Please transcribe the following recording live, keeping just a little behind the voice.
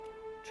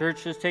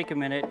Church, just take a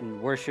minute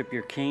and worship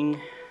your King.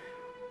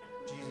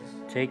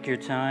 Take your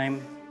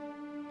time.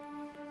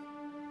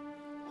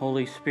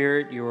 Holy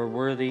Spirit, you are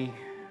worthy.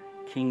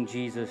 King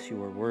Jesus,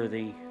 you are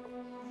worthy.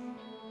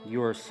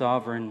 You are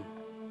sovereign.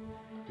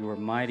 You are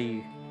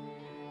mighty.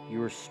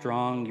 You are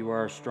strong. You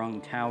are a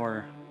strong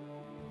tower.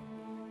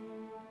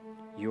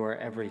 You are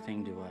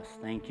everything to us.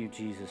 Thank you,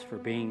 Jesus, for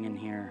being in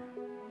here.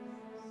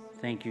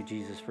 Thank you,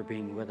 Jesus, for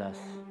being with us.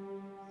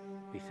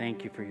 We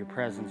thank you for your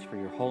presence, for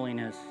your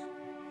holiness.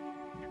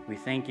 We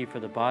thank you for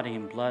the body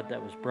and blood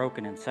that was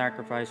broken and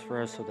sacrificed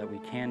for us so that we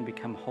can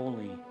become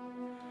holy.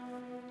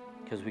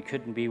 Because we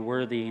couldn't be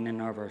worthy in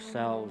and of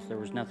ourselves. There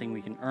was nothing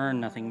we can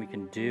earn, nothing we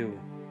can do.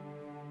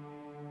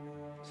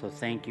 So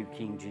thank you,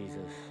 King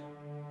Jesus.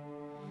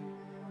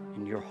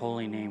 In your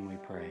holy name we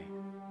pray.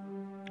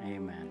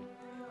 Amen.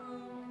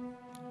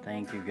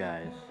 Thank you,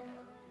 guys.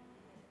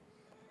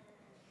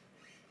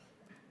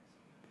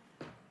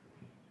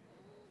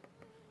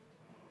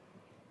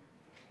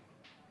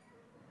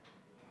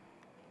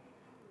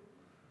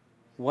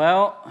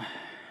 Well,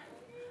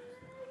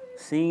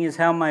 seeing as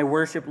how my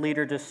worship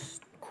leader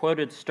just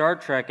quoted Star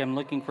Trek, I'm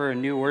looking for a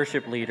new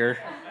worship leader.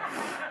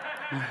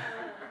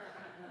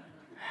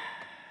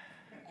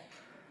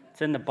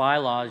 It's in the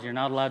bylaws. You're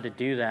not allowed to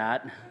do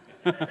that.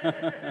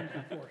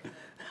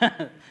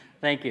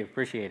 Thank you.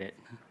 Appreciate it.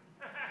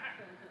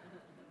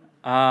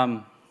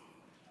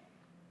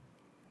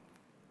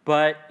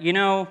 But, you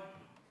know,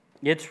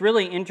 it's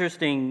really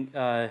interesting.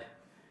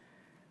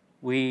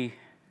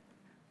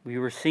 We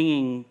were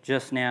singing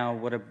just now,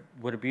 what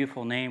a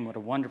beautiful name, what a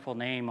wonderful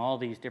name, all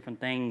these different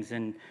things.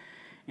 And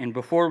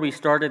before we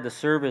started the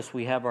service,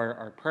 we have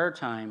our prayer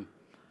time.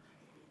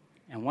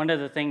 And one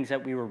of the things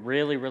that we were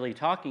really, really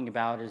talking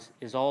about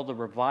is all the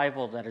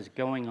revival that is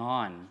going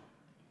on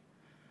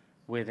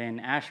within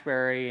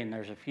Ashbury, and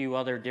there's a few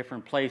other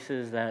different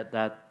places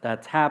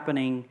that's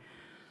happening.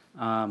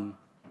 And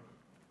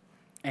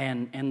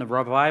the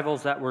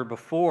revivals that were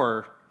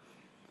before,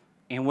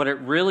 and what it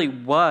really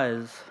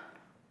was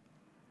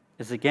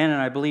is, again,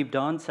 and I believe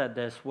Don said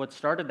this, what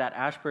started that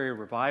Ashbury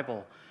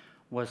revival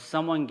was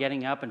someone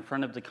getting up in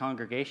front of the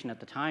congregation at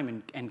the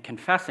time and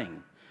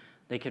confessing.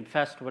 They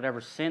confessed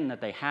whatever sin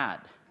that they had.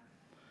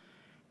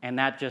 And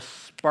that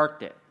just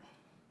sparked it.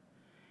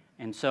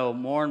 And so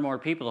more and more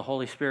people, the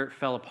Holy Spirit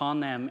fell upon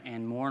them,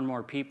 and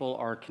more people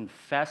are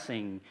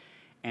confessing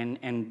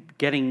and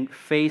getting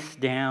face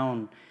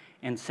down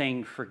and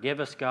saying, forgive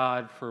us,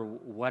 God, for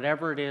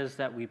whatever it is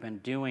that we've been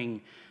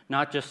doing,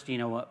 not just,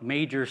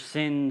 major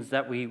sins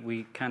that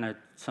we kind of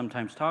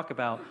sometimes talk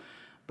about,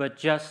 but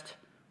just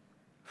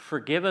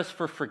forgive us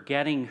for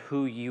forgetting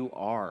who you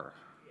are.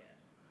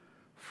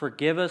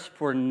 Forgive us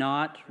for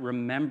not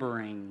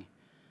remembering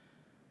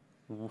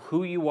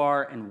who you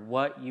are and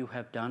what you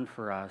have done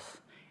for us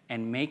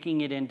and making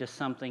it into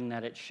something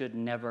that it should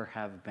never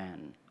have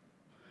been.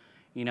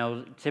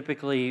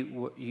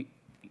 Typically,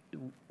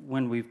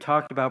 when we've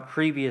talked about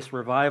previous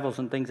revivals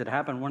and things that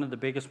happened, one of the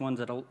biggest ones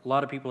that a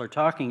lot of people are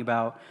talking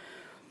about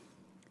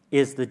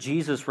is the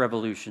Jesus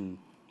Revolution,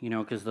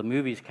 because the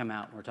movies come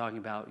out. We're talking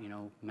about,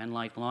 men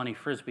like Lonnie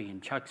Frisbee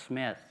and Chuck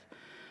Smith.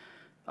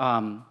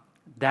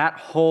 That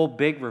whole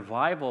big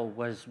revival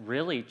was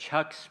really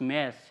Chuck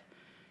Smith.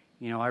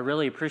 I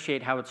really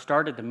appreciate how it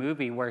started the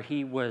movie, where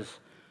he was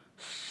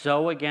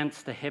so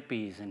against the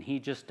hippies and he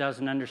just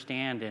doesn't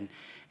understand,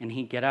 and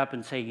he'd get up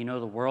and say,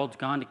 the world's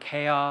gone to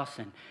chaos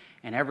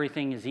and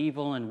everything is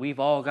evil and we've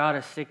all got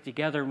to stick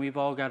together and we've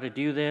all got to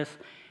do this.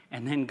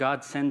 And then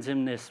God sends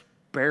him this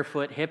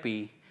barefoot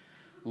hippie,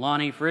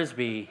 Lonnie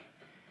Frisbee,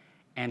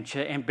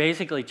 and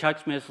basically Chuck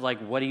Smith's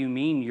like, what do you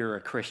mean you're a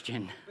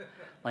Christian?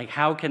 Like,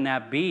 how can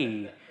that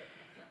be?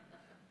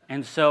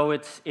 And so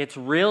it's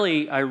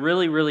really, I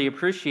really, really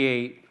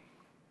appreciate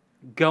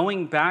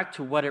going back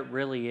to what it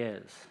really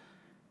is.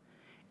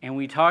 And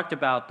we talked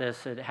about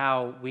this, at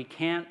how we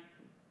can't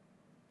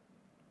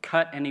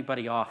cut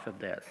anybody off of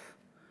this.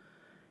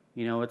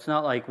 It's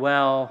not like,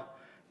 well,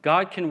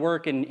 God can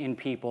work in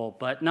people,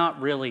 but not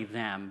really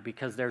them,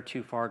 because they're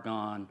too far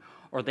gone,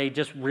 or they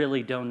just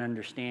really don't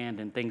understand,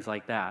 and things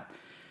like that.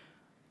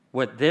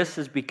 What this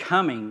is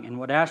becoming, and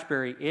what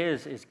Ashbury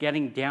is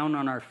getting down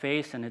on our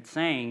face, and it's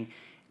saying,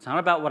 it's not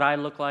about what I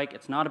look like,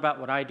 it's not about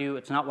what I do,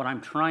 it's not what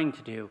I'm trying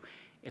to do,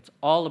 it's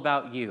all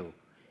about you.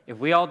 If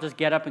we all just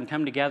get up and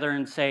come together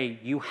and say,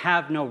 you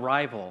have no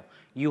rival,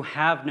 you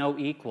have no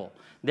equal,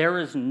 there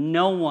is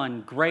no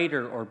one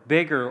greater or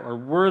bigger or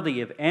worthy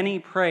of any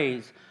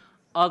praise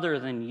other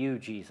than you,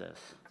 Jesus,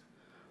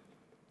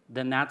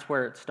 then that's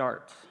where it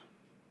starts.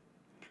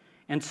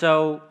 And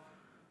so,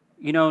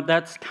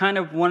 that's kind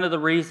of one of the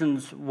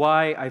reasons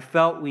why I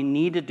felt we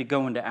needed to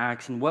go into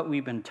Acts, and what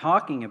we've been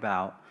talking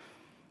about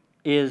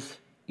is,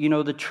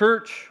 the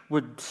church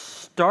would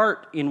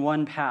start in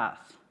one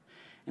path,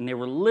 and they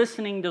were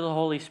listening to the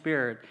Holy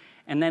Spirit,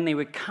 and then they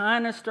would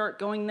kind of start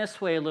going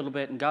this way a little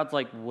bit, and God's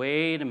like,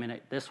 wait a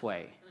minute, this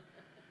way.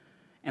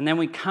 And then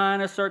we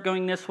kind of start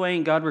going this way,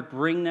 and God would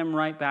bring them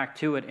right back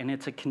to it, and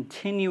it's a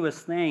continuous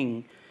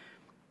thing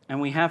And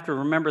we have to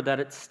remember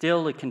that it's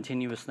still a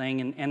continuous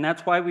thing. And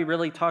that's why we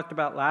really talked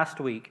about last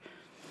week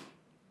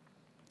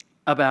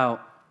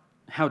about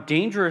how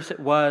dangerous it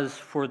was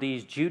for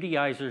these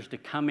Judaizers to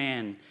come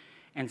in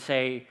and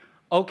say,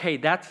 okay,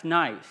 that's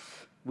nice.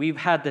 We've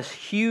had this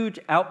huge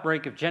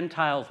outbreak of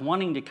Gentiles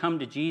wanting to come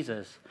to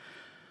Jesus,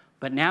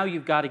 but now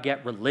you've got to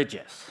get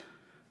religious.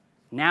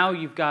 Now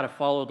you've got to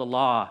follow the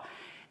law.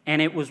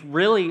 And it was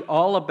really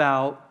all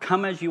about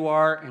come as you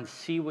are and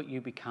see what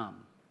you become.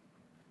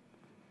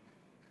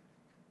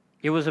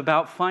 It was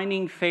about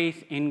finding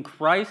faith in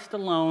Christ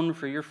alone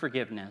for your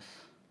forgiveness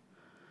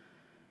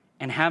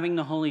and having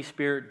the Holy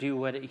Spirit do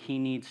what He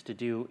needs to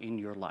do in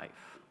your life.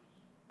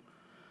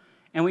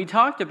 And we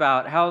talked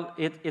about how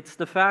it's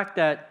the fact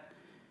that,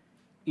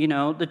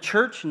 the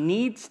church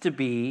needs to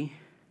be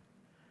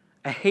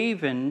a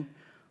haven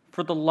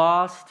for the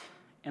lost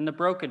and the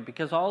broken,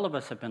 because all of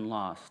us have been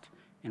lost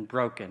and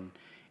broken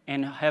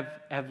and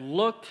have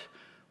looked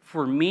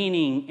for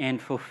meaning and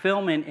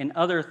fulfillment in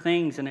other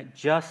things, and it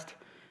just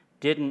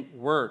didn't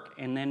work.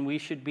 And then we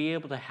should be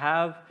able to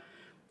have,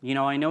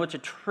 I know it's a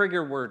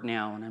trigger word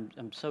now, and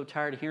I'm so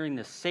tired of hearing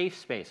this, safe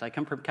space. I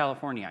come from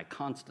California. I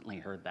constantly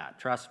heard that,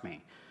 trust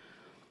me.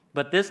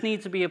 But this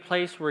needs to be a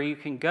place where you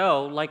can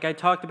go, like I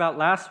talked about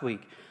last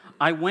week.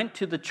 I went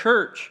to the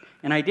church,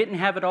 and I didn't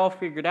have it all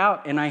figured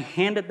out, and I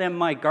handed them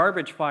my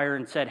garbage fire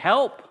and said,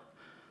 help!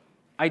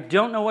 I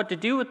don't know what to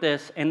do with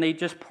this, and they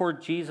just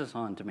poured Jesus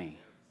onto me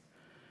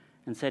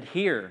and said,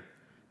 here,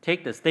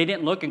 take this. They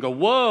didn't look and go,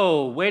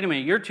 whoa, wait a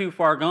minute, you're too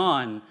far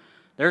gone.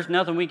 There's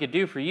nothing we could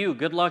do for you.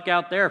 Good luck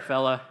out there,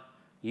 fella.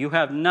 You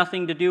have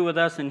nothing to do with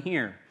us in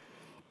here.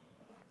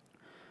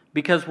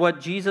 Because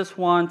what Jesus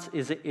wants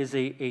is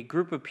a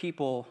group of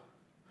people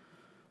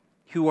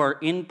who are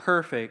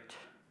imperfect,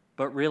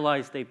 but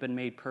realize they've been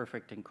made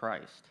perfect in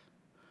Christ.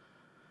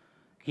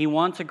 He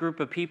wants a group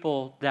of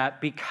people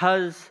that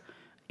because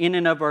in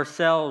and of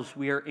ourselves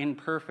we are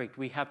imperfect,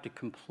 we have to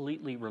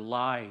completely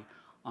rely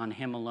on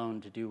Him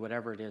alone to do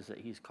whatever it is that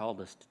He's called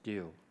us to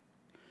do.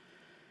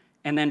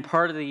 And then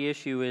part of the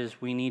issue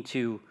is we need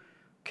to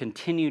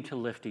continue to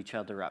lift each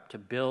other up, to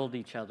build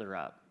each other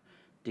up,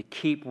 to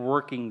keep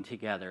working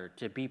together,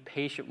 to be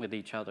patient with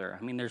each other.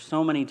 I mean, there's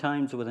so many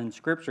times within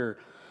Scripture,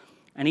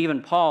 and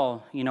even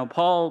Paul,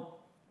 Paul,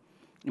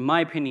 in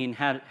my opinion,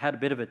 had a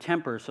bit of a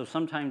temper, so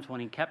sometimes when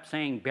he kept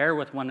saying, bear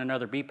with one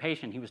another, be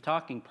patient, he was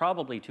talking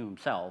probably to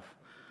himself.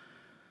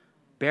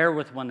 Bear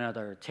with one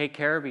another, take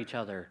care of each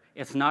other.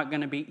 It's not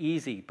going to be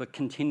easy, but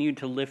continue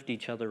to lift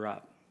each other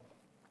up.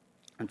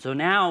 And so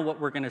now what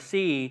we're going to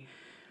see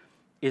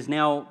is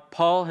now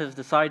Paul has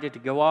decided to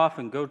go off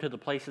and go to the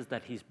places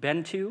that he's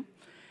been to,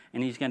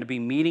 and he's going to be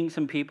meeting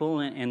some people,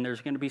 and there's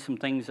going to be some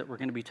things that we're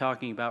going to be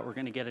talking about. We're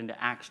going to get into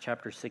Acts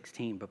chapter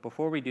 16. But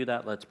before we do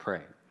that, let's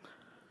pray.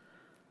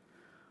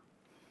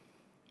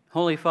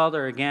 Holy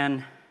Father,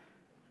 again,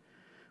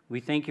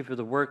 we thank you for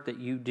the work that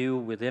you do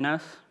within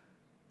us.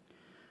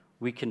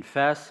 We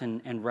confess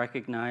and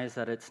recognize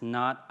that it's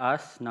not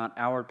us, not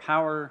our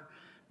power,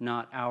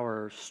 not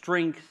our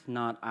strength,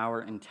 not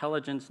our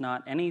intelligence,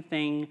 not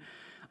anything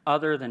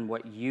other than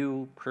what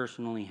you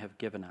personally have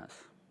given us.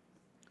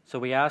 So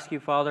we ask you,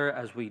 Father,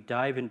 as we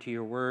dive into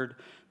your word,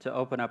 to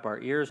open up our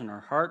ears and our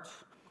hearts,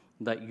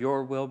 that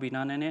your will be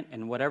done in it,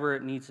 and whatever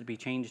it needs to be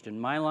changed in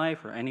my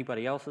life or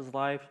anybody else's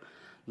life,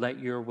 let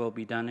your will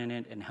be done in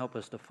it, and help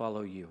us to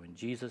follow you. In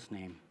Jesus'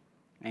 name,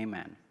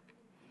 amen.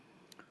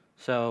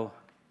 So,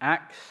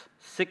 Acts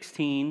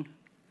 16,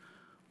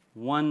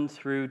 1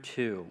 through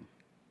 2.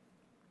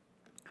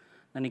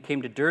 Then he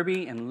came to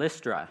Derbe and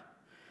Lystra,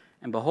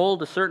 and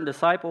behold, a certain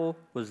disciple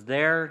was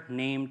there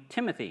named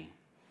Timothy,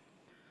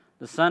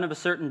 the son of a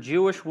certain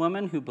Jewish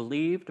woman who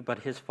believed, but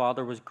his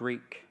father was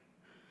Greek.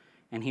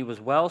 And he was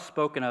well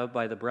spoken of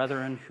by the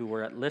brethren who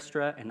were at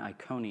Lystra and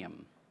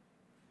Iconium.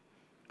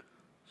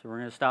 So we're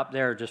going to stop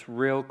there just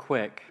real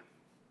quick.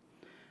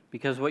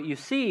 Because what you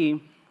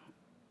see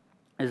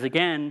is,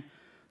 again,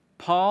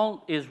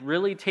 Paul is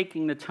really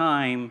taking the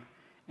time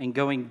and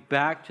going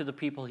back to the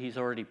people he's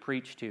already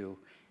preached to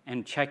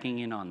and checking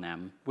in on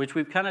them, which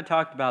we've kind of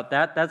talked about.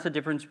 That's the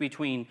difference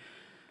between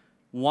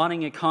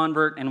wanting a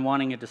convert and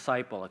wanting a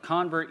disciple. A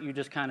convert you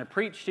just kind of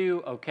preach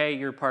to, okay,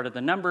 you're part of the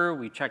number,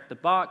 we check the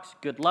box,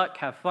 good luck,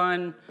 have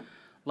fun,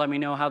 let me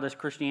know how this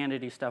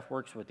Christianity stuff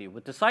works with you.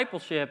 With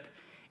discipleship,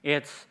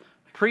 it's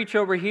preach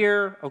over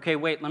here, okay,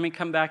 wait, let me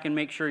come back and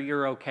make sure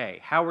you're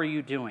okay. How are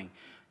you doing?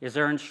 Is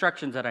there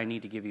instructions that I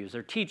need to give you? Is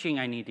there teaching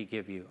I need to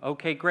give you?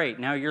 Okay, great,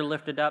 now you're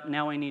lifted up,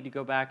 now I need to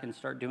go back and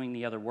start doing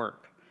the other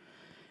work.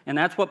 And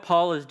that's what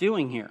Paul is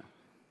doing here.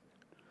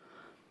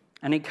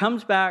 And it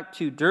comes back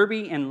to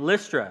Derbe and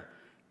Lystra.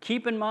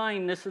 Keep in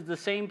mind, this is the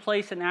same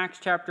place in Acts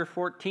chapter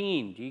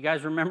 14. Do you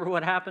guys remember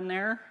what happened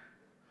there?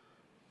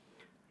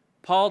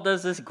 Paul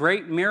does this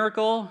great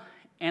miracle,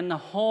 and the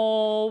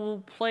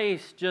whole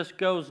place just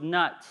goes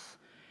nuts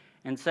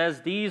and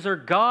says, these are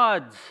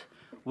gods.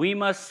 We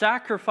must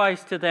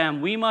sacrifice to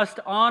them. We must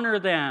honor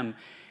them.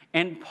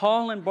 And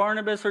Paul and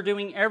Barnabas are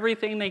doing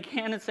everything they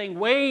can and saying,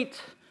 wait,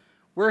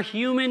 we're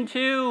human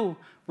too.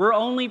 We're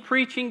only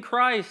preaching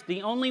Christ.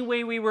 The only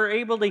way we were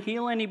able to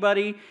heal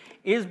anybody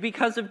is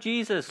because of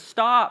Jesus.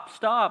 Stop,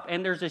 stop.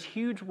 And there's this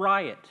huge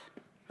riot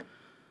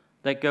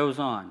that goes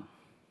on.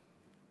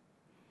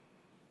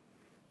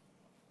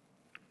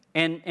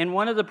 And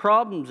one of the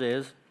problems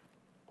is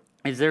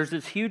there's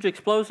this huge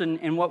explosion,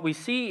 and what we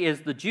see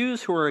is the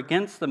Jews who are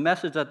against the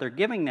message that they're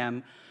giving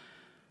them.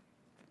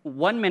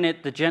 One minute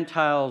the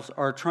Gentiles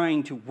are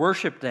trying to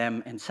worship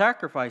them and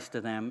sacrifice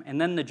to them,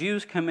 and then the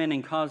Jews come in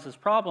and cause this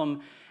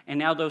problem, and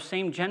now those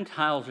same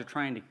Gentiles are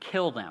trying to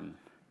kill them.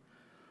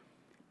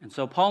 And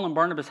so Paul and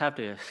Barnabas have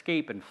to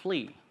escape and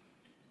flee.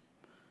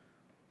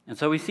 And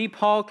so we see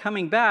Paul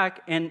coming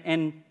back,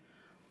 and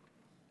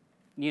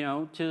you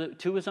know,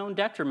 to his own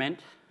detriment,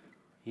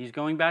 he's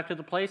going back to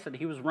the place that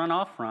he was run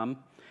off from.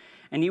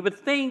 And you would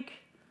think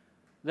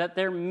that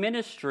their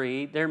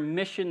ministry, their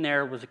mission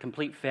there was a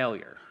complete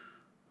failure.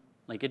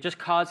 Like, it just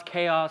caused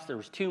chaos. There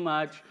was too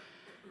much.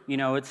 You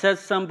know, it says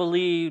some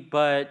believed,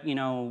 but, you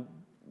know,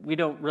 we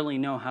don't really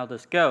know how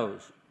this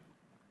goes.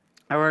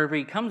 However,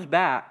 he comes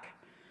back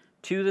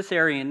to this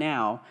area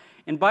now.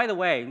 And by the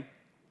way,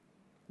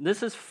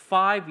 this is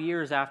 5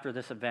 years after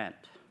this event.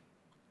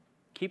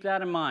 Keep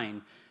that in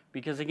mind.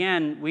 Because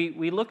again,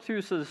 we look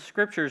through the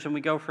scriptures and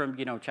we go from,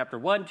 you know, chapter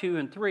 1, 2,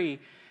 and 3,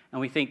 and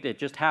we think that it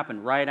just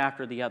happened right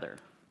after the other.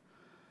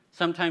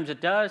 Sometimes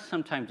it does,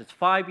 sometimes it's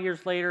 5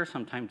 years later,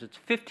 sometimes it's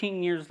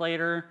 15 years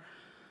later,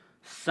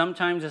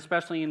 sometimes,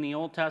 especially in the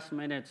Old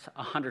Testament, it's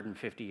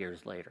 150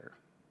 years later.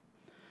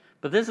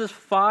 But this is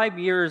 5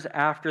 years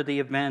after the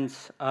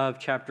events of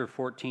chapter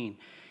 14.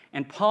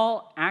 And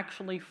Paul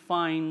actually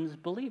finds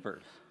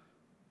believers.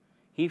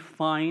 He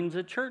finds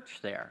a church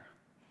there.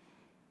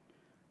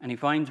 And he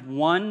finds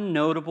one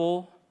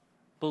notable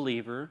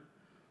believer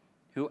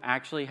who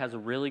actually has a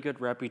really good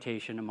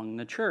reputation among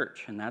the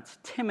church, and that's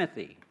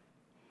Timothy.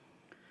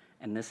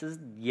 And this is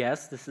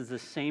the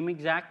same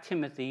exact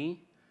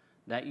Timothy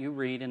that you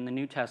read in the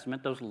New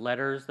Testament, those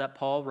letters that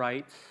Paul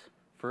writes,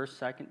 1st,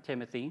 2nd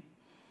Timothy.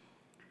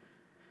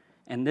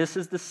 And this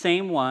is the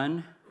same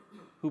one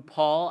who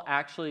Paul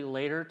actually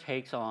later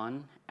takes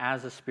on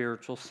as a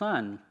spiritual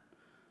son.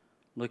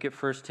 Look at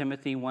 1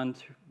 Timothy 1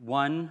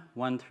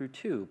 through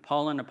 2.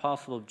 Paul, an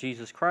apostle of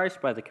Jesus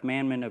Christ, by the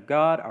commandment of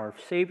God, our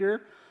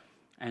Savior,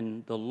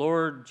 and the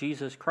Lord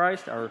Jesus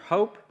Christ, our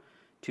hope,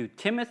 to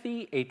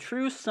Timothy, a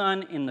true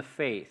son in the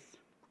faith.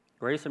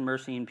 Grace and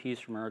mercy and peace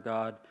from our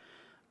God,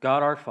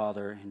 God our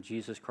Father, and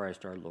Jesus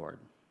Christ our Lord.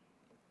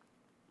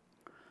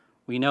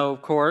 We know,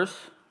 of course,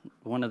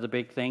 one of the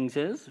big things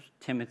is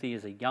Timothy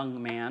is a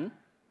young man.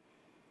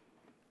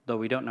 Though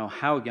we don't know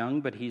how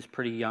young, but he's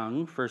pretty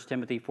young. 1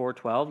 Timothy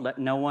 4:12, let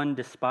no one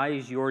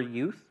despise your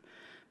youth,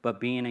 but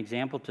be an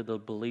example to the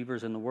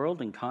believers in the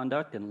world in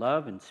conduct, in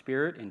love, in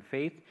spirit, in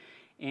faith,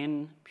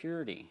 in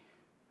purity.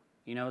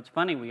 You know, it's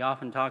funny, we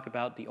often talk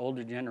about the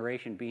older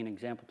generation being an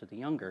example to the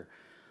younger,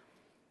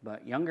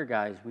 but younger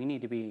guys, we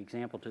need to be an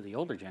example to the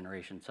older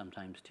generation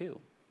sometimes too.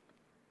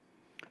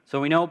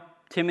 So we know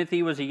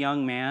Timothy was a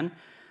young man.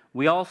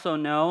 We also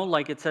know,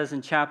 like it says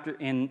in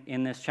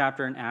this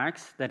chapter in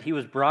Acts, that he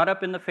was brought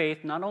up in the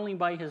faith not only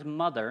by his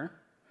mother,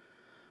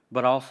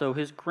 but also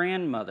his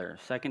grandmother,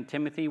 2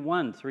 Timothy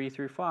 1, 3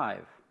 through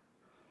 5.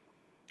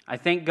 I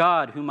thank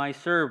God, whom I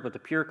serve with a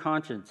pure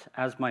conscience,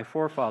 as my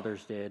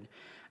forefathers did,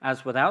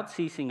 as without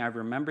ceasing I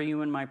remember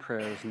you in my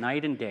prayers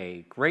night and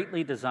day,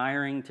 greatly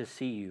desiring to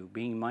see you,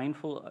 being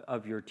mindful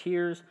of your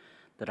tears,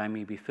 that I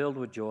may be filled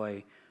with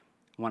joy,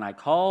 when I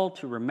call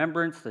to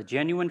remembrance the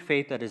genuine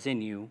faith that is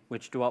in you,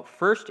 which dwelt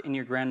first in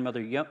your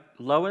grandmother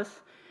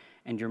Lois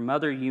and your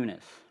mother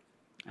Eunice,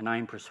 and I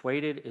am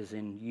persuaded is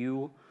in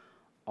you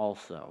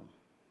also.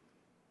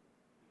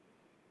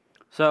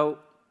 So,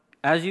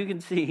 as you can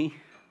see,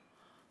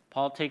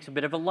 Paul takes a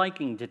bit of a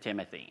liking to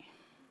Timothy.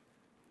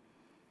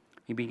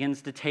 He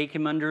begins to take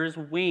him under his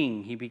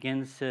wing. He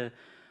begins to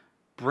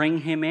bring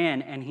him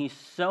in, and he's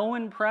so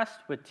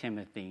impressed with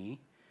Timothy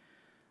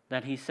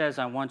that he says,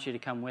 I want you to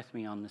come with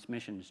me on this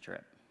missions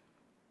trip.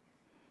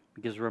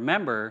 Because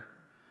remember,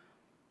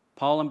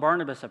 Paul and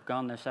Barnabas have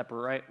gone their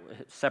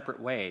separate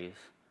ways.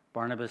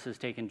 Barnabas has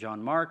taken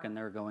John Mark, and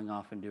they're going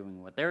off and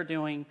doing what they're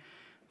doing.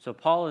 So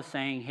Paul is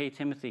saying, hey,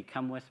 Timothy,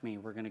 come with me.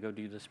 We're going to go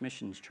do this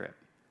missions trip.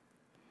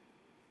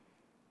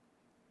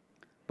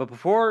 But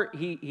before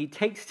he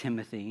takes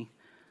Timothy,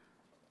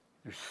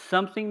 there's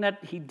something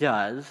that he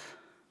does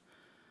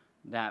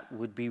that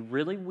would be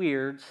really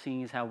weird,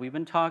 seeing as how we've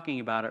been talking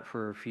about it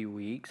for a few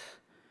weeks.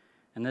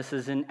 And this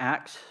is in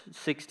Acts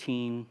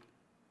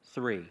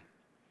 16:3.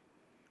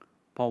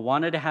 Paul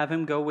wanted to have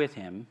him go with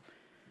him,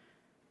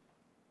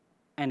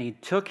 and he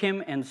took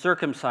him and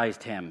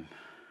circumcised him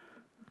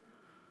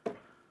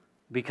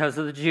because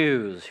of the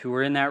Jews who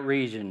were in that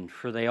region,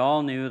 for they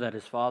all knew that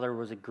his father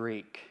was a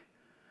Greek.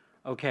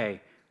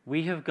 Okay,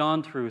 we have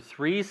gone through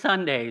 3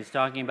 Sundays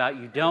talking about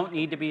you don't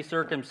need to be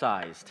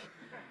circumcised.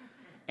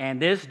 And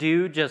this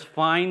dude just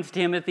finds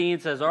Timothy and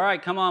says, all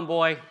right, come on,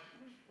 boy.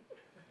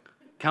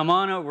 Come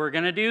on, we're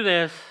going to do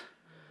this.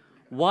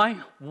 Why?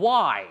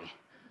 Why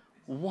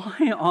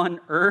on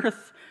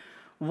earth?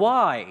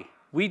 Why?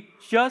 We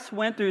just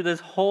went through this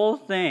whole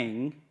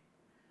thing,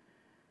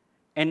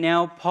 and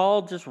now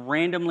Paul just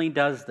randomly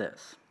does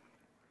this.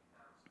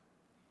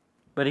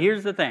 But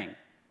here's the thing.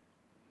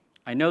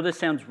 I know this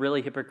sounds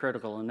really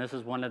hypocritical, and this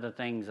is one of the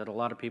things that a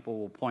lot of people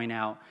will point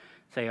out,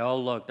 say, oh,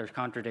 look, there's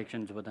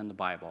contradictions within the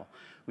Bible.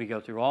 We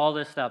go through all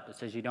this stuff that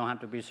says you don't have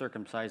to be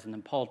circumcised, and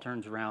then Paul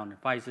turns around and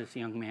finds this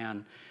young man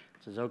and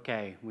says,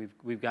 okay,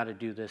 we've got to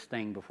do this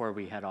thing before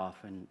we head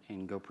off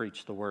and go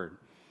preach the word.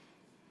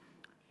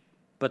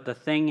 But the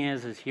thing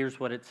is here's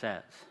what it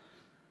says.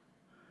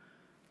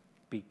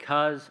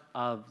 Because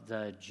of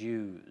the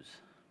Jews.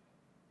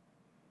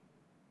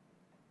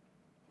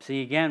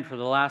 See, again, for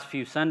the last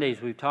few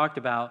Sundays, we've talked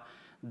about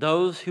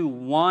those who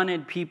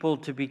wanted people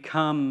to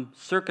become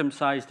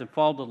circumcised and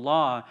follow the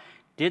law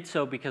did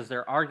so because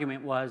their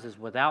argument is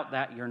without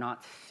that, you're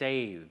not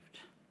saved.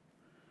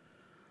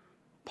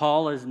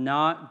 Paul is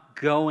not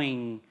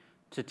going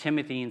to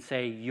Timothy and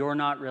say, you're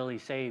not really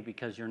saved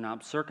because you're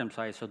not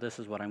circumcised, so this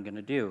is what I'm going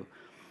to do.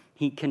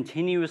 He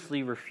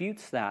continuously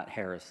refutes that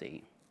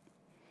heresy.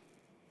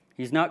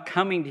 He's not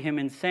coming to him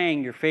and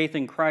saying, your faith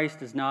in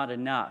Christ is not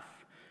enough.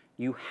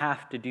 You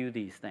have to do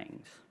these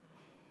things.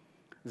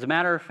 As a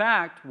matter of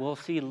fact, we'll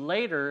see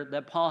later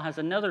that Paul has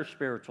another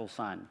spiritual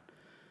son,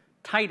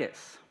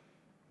 Titus.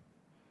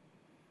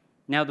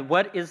 Now,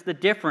 what is the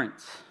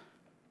difference?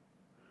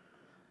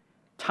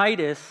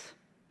 Titus,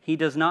 he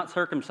does not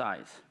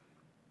circumcise.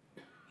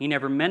 He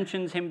never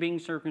mentions him being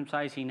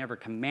circumcised. He never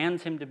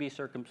commands him to be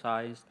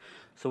circumcised.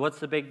 So what's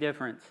the big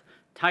difference?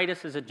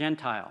 Titus is a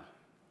Gentile,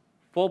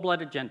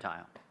 full-blooded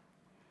Gentile.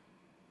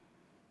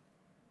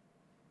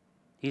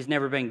 His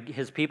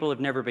people have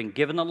never been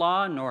given the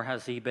law, nor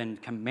has he been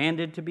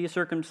commanded to be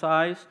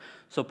circumcised.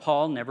 So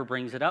Paul never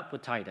brings it up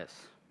with Titus.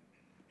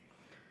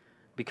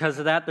 Because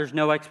of that, there's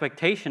no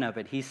expectation of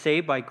it. He's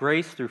saved by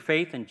grace through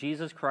faith in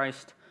Jesus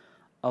Christ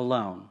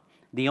alone.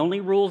 The only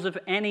rules, if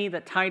any,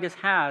 that Titus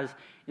has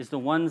is the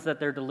ones that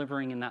they're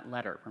delivering in that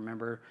letter.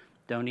 Remember,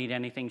 don't eat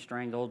anything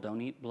strangled, don't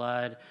eat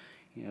blood,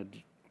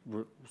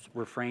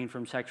 refrain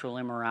from sexual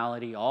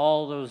immorality,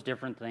 all those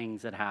different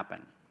things that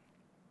happen.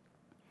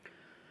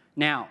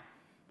 Now,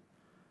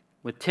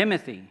 with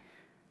Timothy,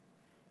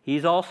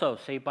 he's also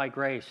saved by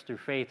grace through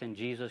faith in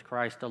Jesus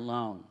Christ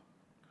alone.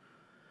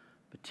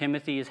 But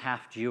Timothy is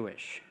half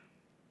Jewish.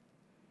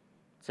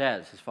 It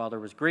says his father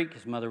was Greek,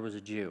 his mother was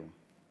a Jew.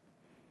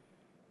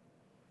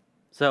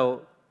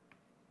 So,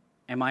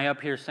 am I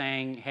up here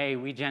saying, hey,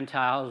 we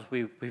Gentiles,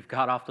 we've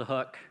got off the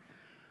hook.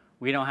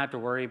 We don't have to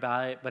worry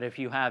about it. But if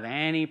you have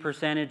any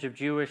percentage of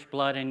Jewish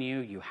blood in you,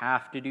 you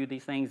have to do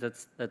these things.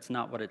 That's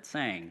not what it's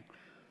saying.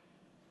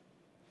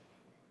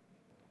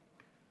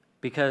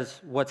 Because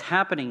what's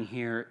happening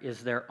here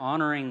is they're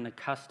honoring the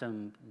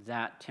custom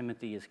that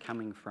Timothy is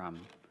coming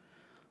from,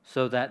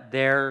 so that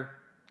their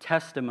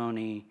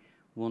testimony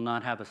will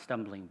not have a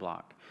stumbling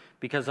block.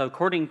 Because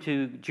according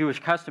to Jewish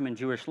custom and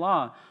Jewish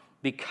law,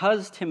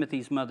 because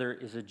Timothy's mother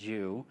is a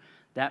Jew,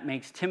 that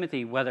makes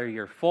Timothy, whether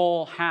you're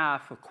full,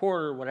 half, a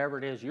quarter, whatever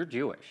it is, you're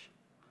Jewish.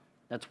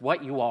 That's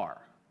what you are.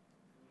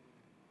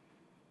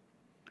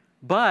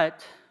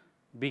 But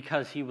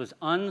because he was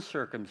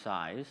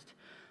uncircumcised,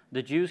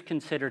 the Jews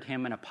considered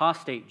him an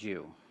apostate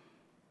Jew,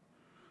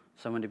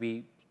 someone to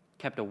be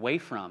kept away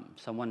from,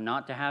 someone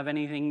not to have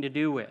anything to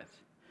do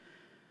with.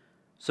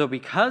 So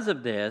because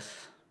of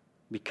this,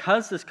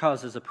 because this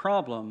causes a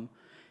problem,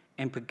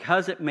 and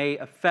because it may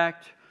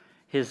affect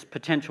his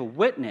potential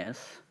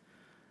witness,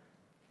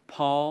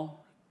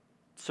 Paul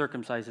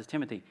circumcises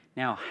Timothy.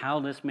 Now,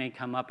 how this may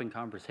come up in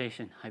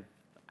conversation, I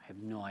have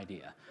no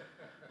idea.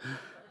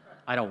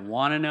 I don't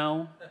want to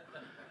know.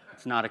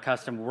 It's not a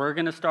custom we're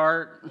going to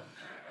start.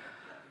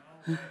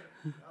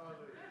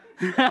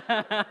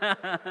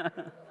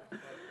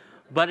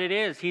 But it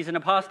is. He's an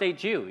apostate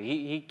Jew.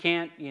 He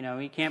can't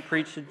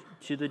preach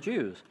to the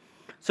Jews.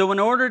 So in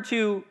order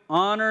to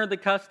honor the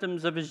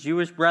customs of his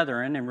Jewish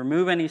brethren and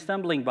remove any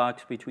stumbling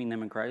blocks between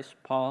them and Christ,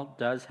 Paul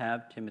does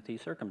have Timothy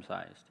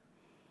circumcised.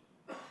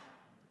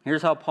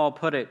 Here's how Paul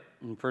put it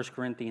in 1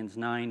 Corinthians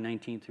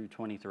 9:19 through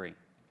 23.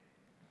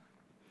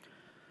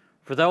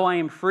 For though I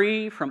am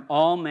free from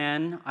all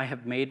men, I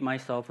have made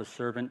myself a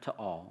servant to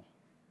all,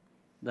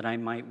 that I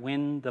might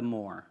win the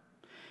more.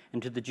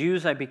 And to the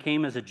Jews I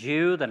became as a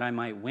Jew, that I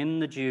might win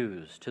the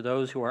Jews. To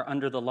those who are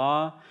under the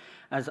law,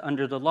 as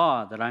under the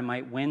law, that I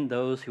might win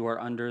those who are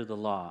under the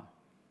law.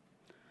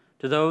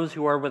 To those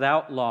who are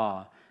without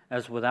law,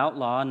 as without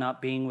law,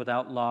 not being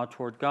without law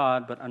toward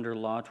God, but under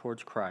law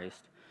towards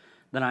Christ,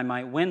 that I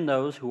might win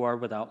those who are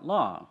without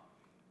law.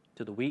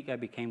 To the weak I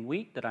became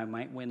weak, that I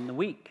might win the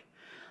weak.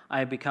 I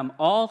have become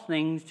all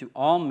things to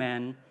all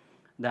men,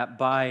 that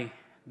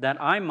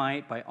I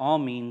might by all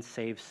means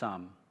save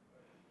some.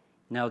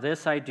 Now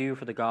this I do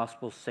for the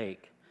gospel's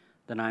sake,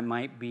 that I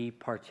might be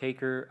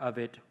partaker of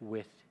it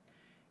with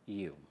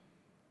you.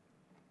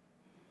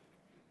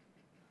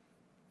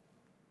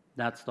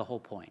 That's the whole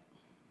point.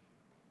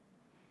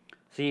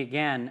 See,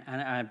 again,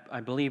 and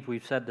I believe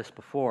we've said this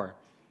before,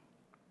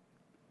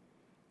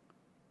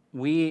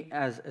 we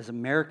as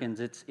Americans,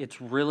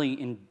 it's really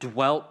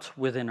indwelt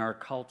within our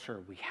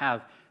culture.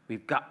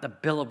 We've got the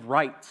Bill of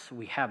Rights.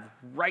 We have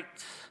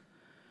rights.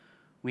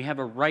 We have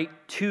a right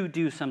to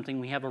do something.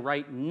 We have a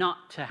right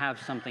not to have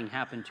something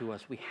happen to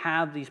us. We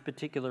have these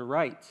particular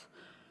rights.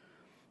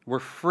 We're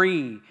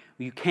free.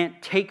 You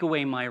can't take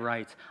away my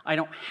rights. I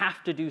don't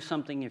have to do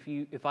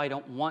something if I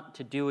don't want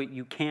to do it.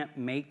 You can't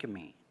make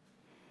me.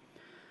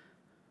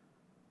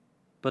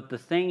 But the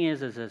thing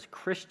is as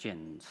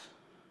Christians,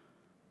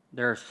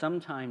 there are some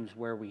times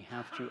where we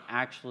have to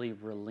actually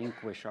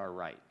relinquish our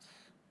rights.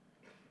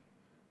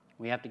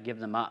 We have to give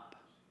them up.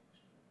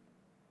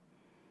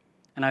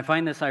 And I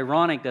find this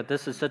ironic that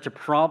this is such a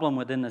problem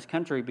within this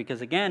country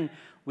because, again,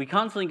 we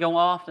constantly go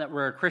off that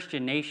we're a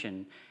Christian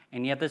nation,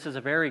 and yet this is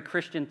a very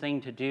Christian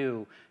thing to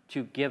do,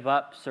 to give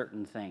up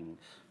certain things.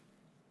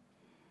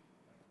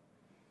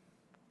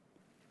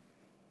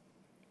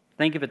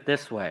 Think of it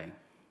this way.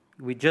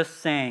 We just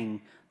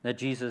sang that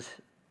Jesus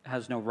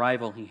has no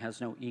rival, he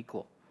has no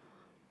equal.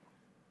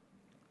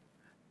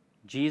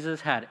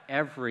 Jesus had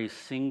every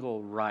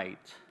single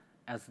right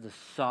as the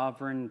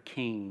sovereign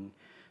king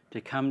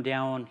to come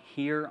down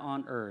here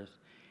on earth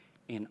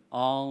in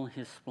all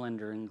his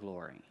splendor and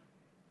glory.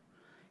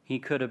 He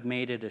could have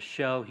made it a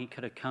show. He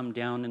could have come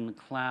down in the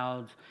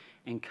clouds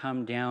and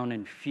come down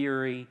in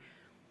fury.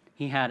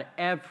 He had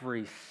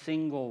every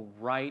single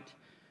right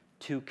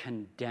to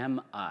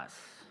condemn us,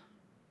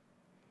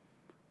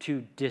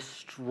 to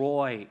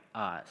destroy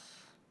us.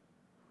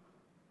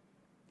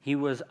 He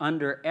was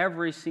under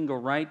every single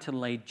right to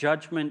lay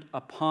judgment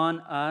upon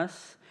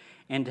us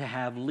and to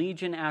have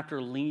legion after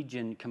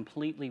legion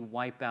completely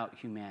wipe out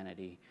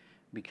humanity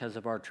because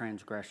of our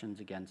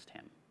transgressions against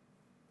him.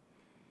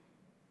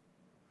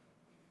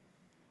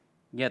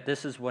 Yet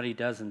this is what he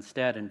does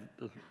instead, and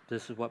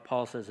this is what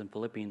Paul says in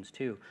Philippians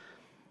 2.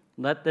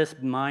 Let this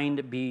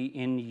mind be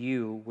in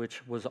you,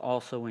 which was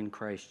also in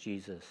Christ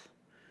Jesus,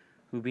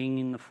 who being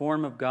in the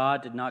form of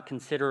God did not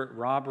consider it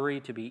robbery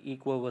to be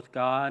equal with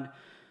God,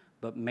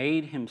 but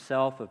made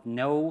himself of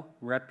no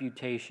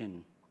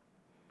reputation,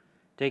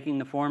 taking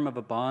the form of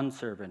a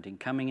bondservant and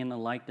coming in the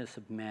likeness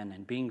of men,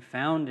 and being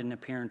found in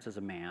appearance as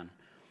a man,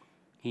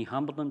 he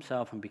humbled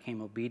himself and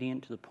became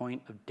obedient to the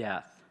point of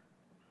death,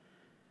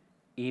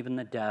 even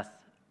the death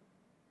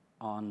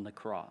on the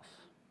cross.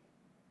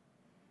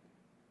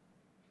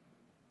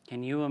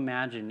 Can you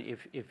imagine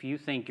if you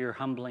think you're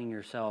humbling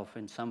yourself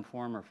in some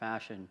form or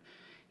fashion?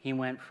 He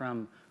went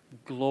from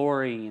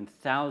glory and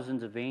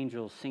thousands of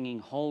angels singing,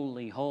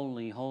 "Holy,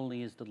 holy,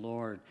 holy is the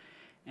Lord,"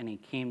 and he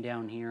came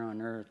down here on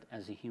earth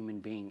as a human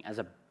being, as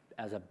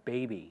a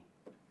baby.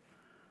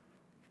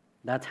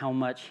 That's how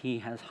much he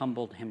has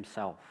humbled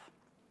himself.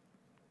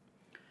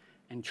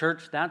 And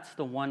church, that's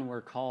the one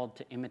we're called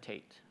to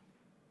imitate.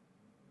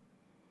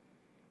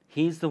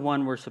 He's the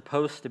one we're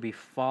supposed to be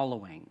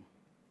following.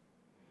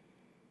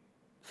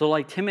 So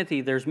like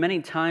Timothy, there's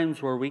many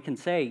times where we can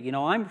say,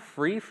 I'm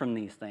free from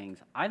these things.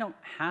 I don't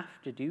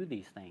have to do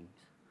these things.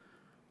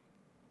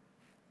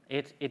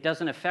 It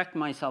doesn't affect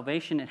my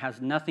salvation. It has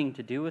nothing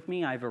to do with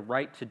me. I have a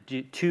right to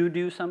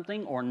do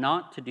something or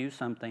not to do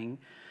something.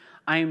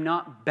 I am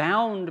not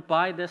bound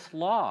by this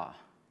law.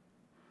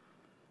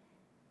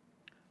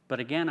 But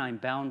again, I'm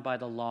bound by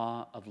the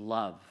law of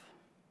love.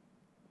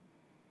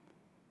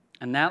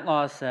 And that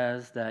law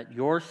says that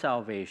your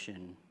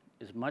salvation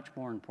is much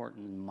more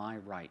important than my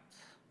rights.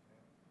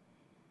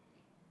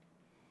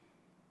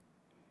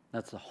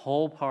 That's the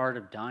whole part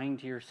of dying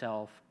to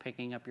yourself,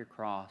 picking up your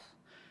cross,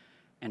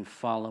 and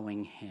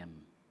following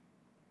him.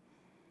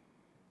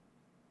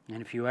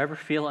 And if you ever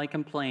feel like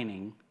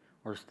complaining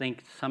or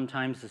think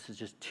sometimes this is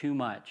just too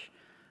much,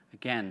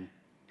 again,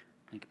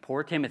 like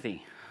poor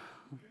Timothy,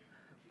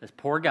 this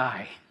poor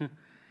guy,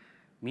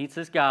 meets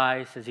this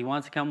guy, says he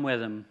wants to come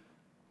with him,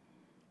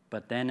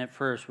 but then at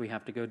first we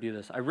have to go do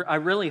this. I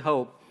really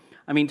hope,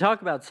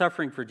 talk about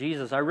suffering for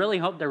Jesus, I really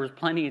hope there was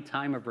plenty of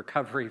time of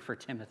recovery for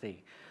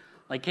Timothy.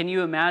 Like, can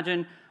you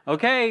imagine,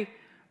 okay,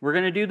 we're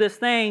going to do this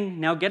thing.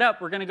 Now get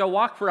up. We're going to go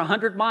walk for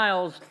 100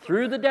 miles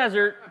through the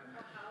desert.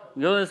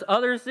 Go to this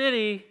other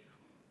city.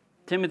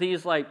 Timothy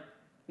is like,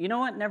 you know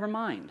what? Never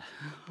mind.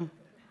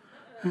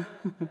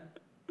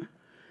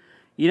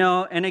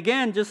 And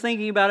again, just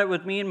thinking about it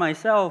with me and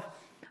myself,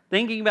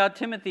 thinking about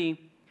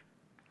Timothy,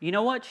 you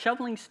know what?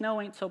 Shoveling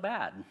snow ain't so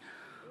bad.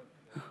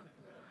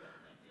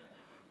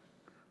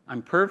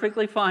 I'm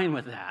perfectly fine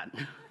with that.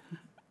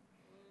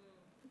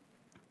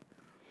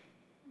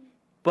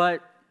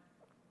 But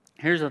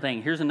here's the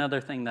thing. Here's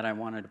another thing that I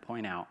wanted to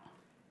point out.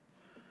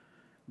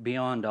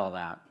 Beyond all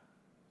that,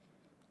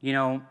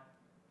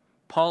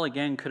 Paul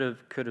again could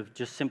have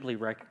just simply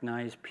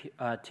recognized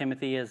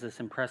Timothy as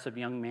this impressive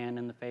young man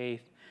in the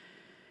faith.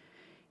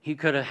 He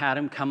could have had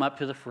him come up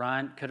to the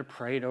front, could have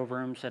prayed over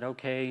him, said,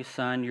 "Okay,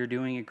 son, you're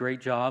doing a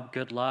great job.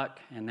 Good luck."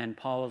 And then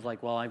Paul was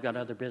like, "Well, I've got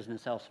other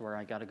business elsewhere.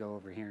 I got to go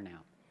over here now."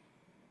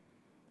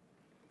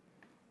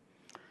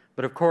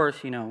 But of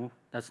course,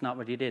 that's not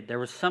what he did. There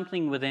was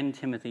something within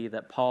Timothy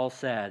that Paul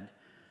said,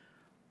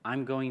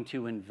 "I'm going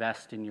to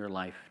invest in your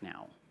life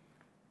now.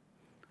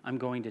 I'm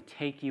going to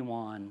take you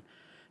on,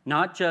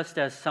 not just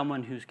as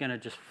someone who's going to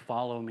just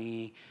follow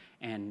me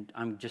and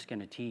I'm just going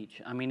to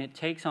teach. I mean, it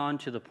takes on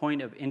to the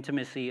point of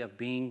intimacy of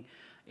being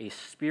a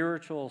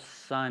spiritual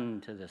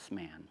son to this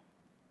man.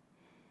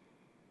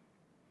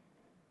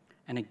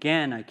 And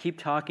again, I keep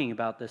talking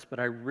about this, but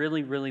I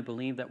really, really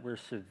believe that we're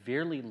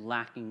severely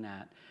lacking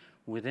that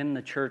within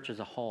the church as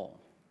a whole.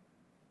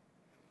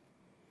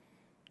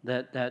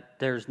 That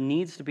there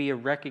needs to be a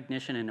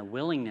recognition and a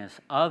willingness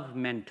of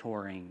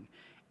mentoring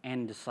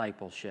and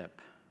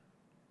discipleship.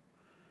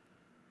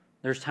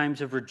 There's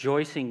times of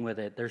rejoicing with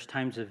it. There's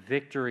times of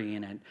victory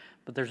in it.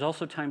 But there's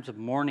also times of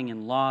mourning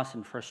and loss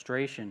and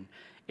frustration.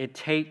 It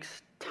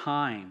takes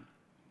time.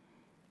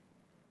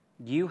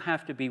 You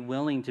have to be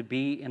willing to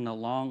be in the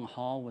long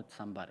haul with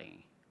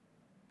somebody.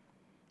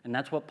 And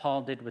that's what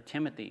Paul did with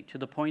Timothy, to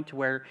the point to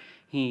where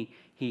he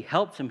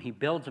helps him, he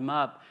builds him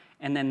up,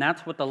 and then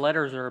that's what the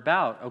letters are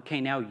about.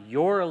 Okay, now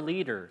you're a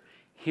leader.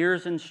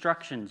 Here's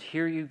instructions.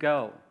 Here you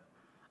go.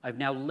 I've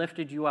now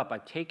lifted you up.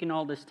 I've taken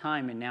all this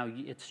time, and now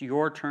it's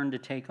your turn to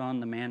take on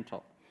the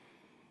mantle.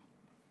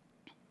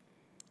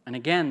 And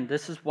again,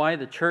 this is why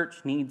the church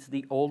needs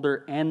the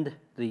older and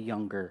the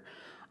younger.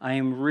 I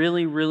am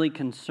really, really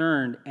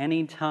concerned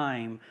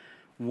anytime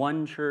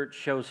one church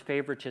shows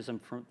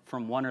favoritism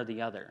from one or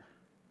the other.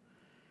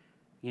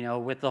 You know,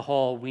 with the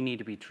whole, we need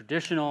to be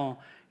traditional,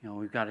 you know,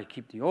 we've got to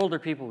keep the older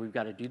people, we've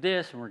got to do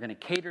this, and we're going to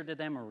cater to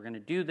them, or we're going to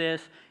do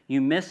this.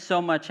 You miss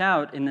so much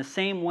out in the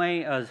same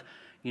way as,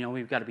 you know,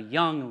 we've got to be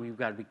young, and we've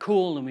got to be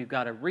cool, and we've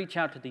got to reach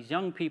out to these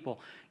young people.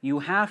 You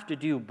have to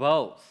do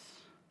both.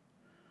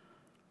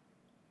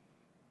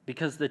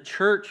 Because the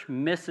church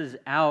misses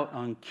out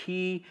on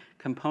key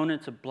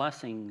components of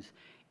blessings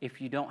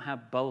if you don't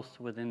have both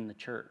within the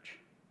church.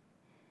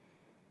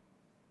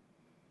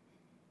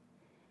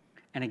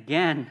 And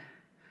again,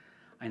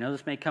 I know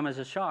this may come as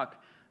a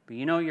shock, but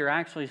you know you're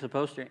actually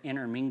supposed to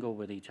intermingle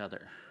with each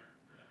other.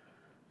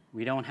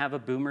 We don't have a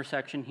boomer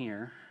section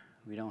here.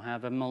 We don't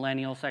have a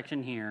millennial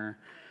section here.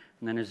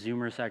 And then a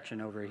zoomer section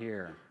over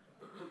here.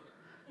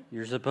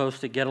 You're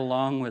supposed to get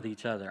along with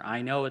each other.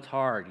 I know it's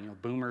hard. You know,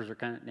 boomers are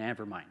kind of...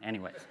 Never mind.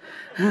 Anyways.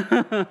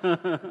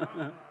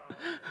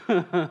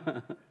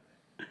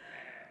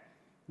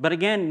 But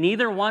again,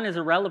 neither one is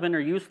irrelevant or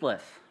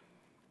useless.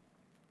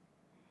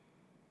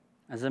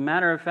 As a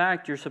matter of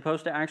fact, you're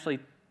supposed to actually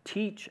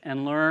teach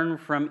and learn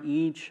from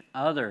each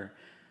other.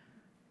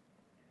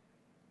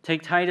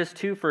 Take Titus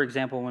 2, for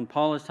example, when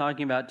Paul is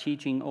talking about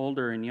teaching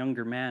older and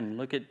younger men.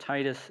 Look at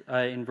Titus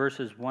in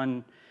verses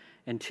 1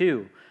 and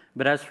 2.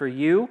 But as for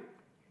you,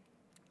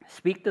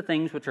 speak the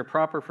things which are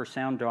proper for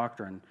sound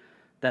doctrine,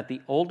 that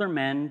the older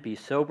men be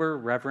sober,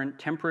 reverent,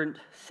 temperate,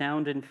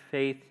 sound in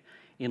faith,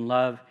 in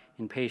love,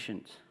 in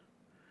patience.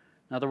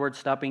 In other words,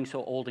 stop being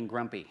so old and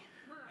grumpy.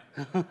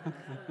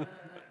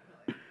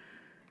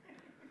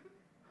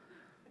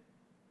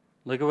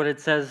 Look at what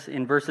it says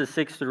in verses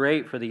 6 through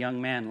 8 for the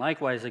young man.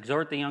 Likewise,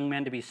 exhort the young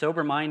men to be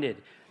sober-minded,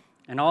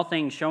 in all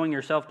things showing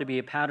yourself to be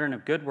a pattern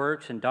of good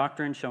works and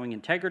doctrine, showing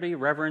integrity,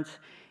 reverence,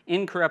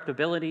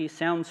 incorruptibility,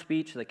 sound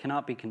speech that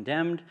cannot be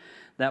condemned,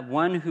 that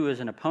one who is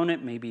an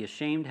opponent may be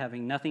ashamed,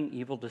 having nothing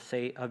evil to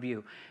say of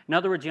you. In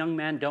other words, young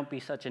man, don't be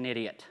such an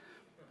idiot.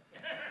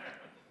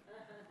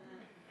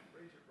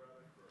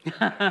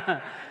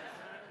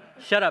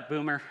 Shut up,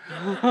 boomer.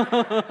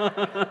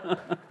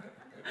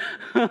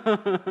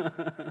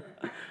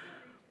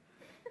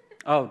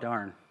 Oh,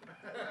 darn.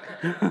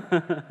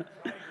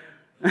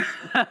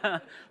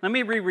 Let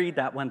me reread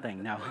that one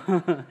thing now.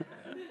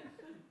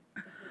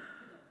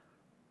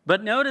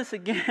 But notice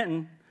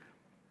again,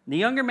 the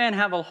younger men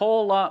have a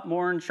whole lot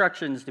more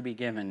instructions to be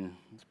given.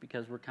 It's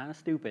because we're kind of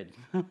stupid.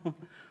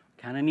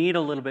 Kind of need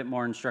a little bit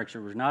more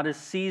instruction. We're not as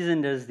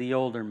seasoned as the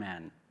older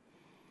men.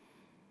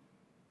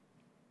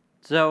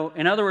 So,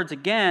 in other words,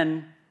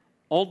 again,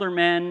 older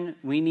men,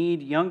 we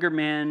need younger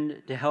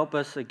men to help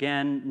us,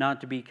 again,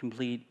 not to be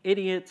complete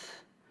idiots.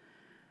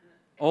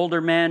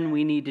 Older men,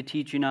 we need to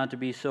teach you not to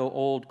be so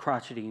old,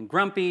 crotchety, and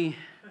grumpy.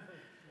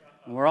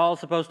 And we're all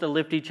supposed to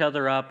lift each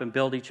other up and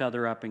build each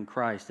other up in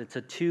Christ. It's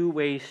a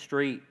two-way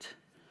street.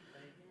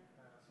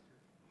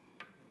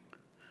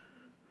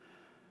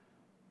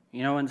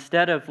 You know,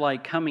 instead of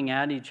like coming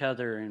at each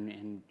other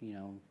and you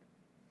know,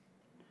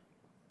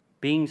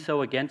 being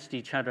so against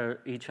each other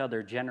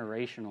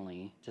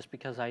generationally, just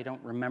because I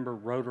don't remember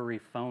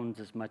rotary phones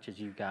as much as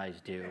you guys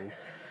do.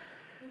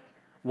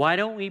 Why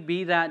don't we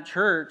be that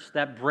church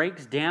that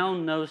breaks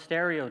down those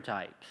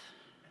stereotypes?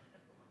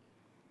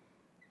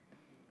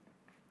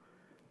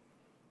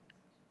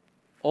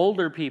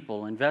 Older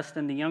people invest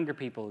in the younger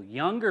people.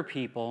 Younger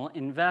people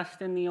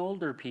invest in the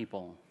older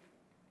people.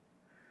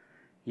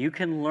 You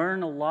can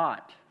learn a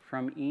lot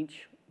from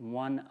each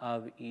one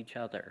of each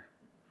other.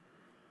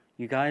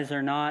 You guys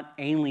are not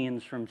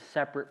aliens from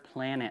separate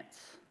planets.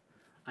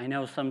 I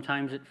know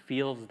sometimes it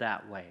feels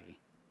that way.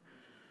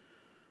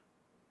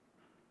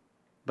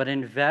 But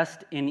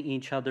invest in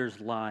each other's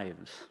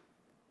lives.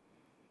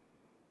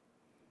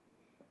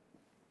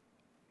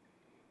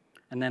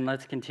 And then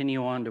let's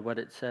continue on to what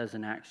it says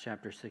in Acts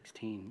chapter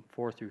 16,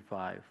 4 through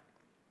 5.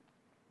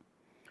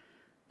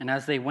 And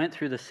as they went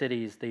through the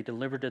cities, they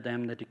delivered to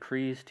them the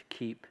decrees to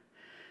keep,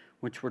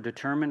 which were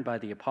determined by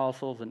the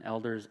apostles and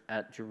elders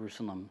at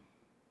Jerusalem.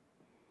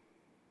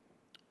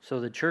 So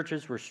the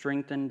churches were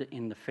strengthened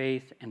in the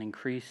faith and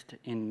increased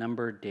in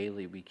number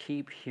daily. We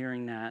keep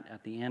hearing that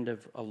at the end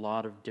of a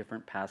lot of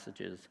different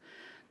passages.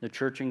 The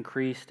church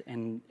increased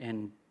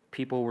and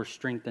people were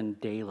strengthened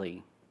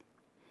daily.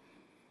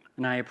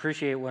 And I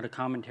appreciate what a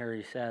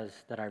commentary says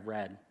that I've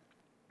read.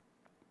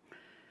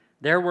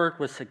 Their work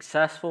was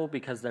successful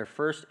because their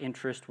first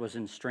interest was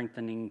in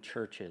strengthening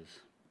churches.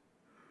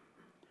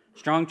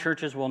 Strong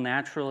churches will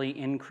naturally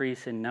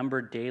increase in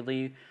number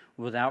daily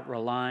without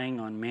relying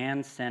on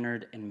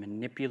man-centered and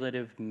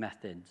manipulative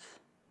methods.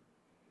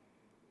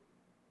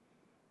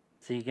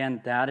 See,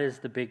 again, that is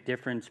the big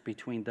difference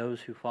between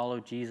those who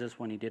followed Jesus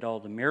when he did all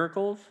the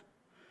miracles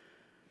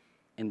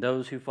and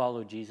those who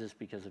followed Jesus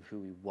because of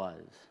who he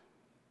was.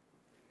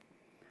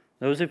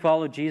 Those who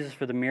followed Jesus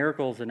for the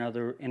miracles, in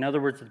other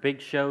words, the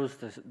big shows,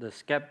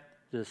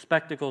 the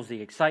spectacles,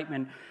 the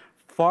excitement,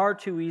 far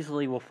too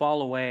easily will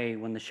fall away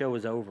when the show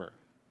is over.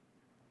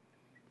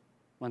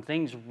 When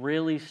things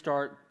really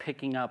start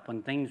picking up,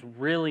 when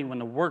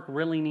the work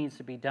really needs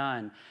to be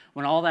done,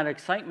 when all that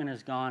excitement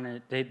is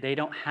gone, they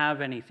don't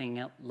have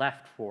anything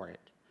left for it.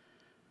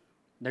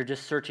 They're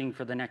just searching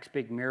for the next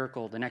big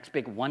miracle, the next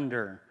big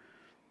wonder,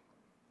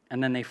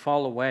 and then they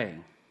fall away.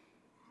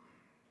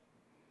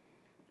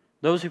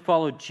 Those who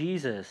follow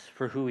Jesus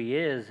for who he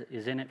is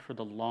in it for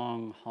the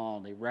long haul.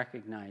 They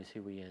recognize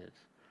who he is.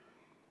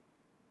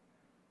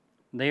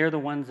 They are the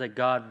ones that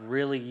God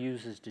really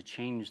uses to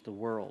change the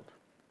world.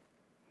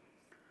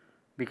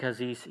 Because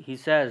he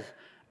says,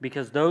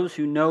 because those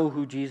who know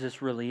who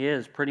Jesus really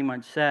is pretty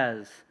much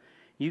says,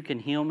 you can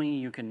heal me,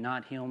 you can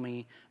not heal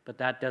me, but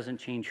that doesn't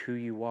change who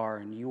you are.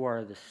 And you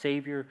are the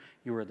Savior,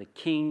 you are the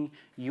King,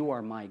 you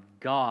are my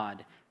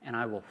God, and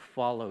I will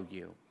follow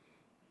you.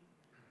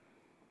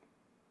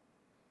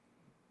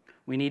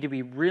 We need to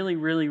be really,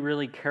 really,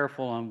 really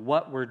careful on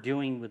what we're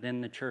doing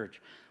within the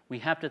church. We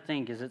have to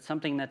think, is it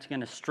something that's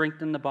going to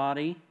strengthen the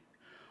body?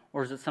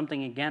 Or is it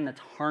something, again, that's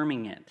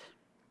harming it?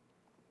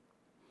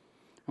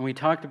 And we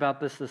talked about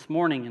this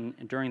morning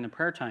during the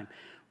prayer time.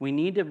 We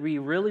need to be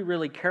really,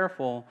 really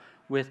careful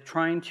with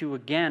trying to,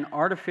 again,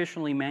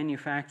 artificially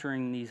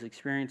manufacturing these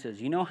experiences.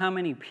 You know how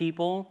many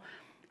people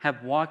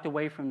have walked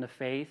away from the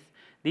faith?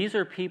 These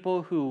are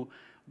people who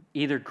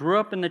either grew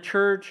up in the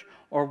church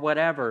or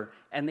whatever,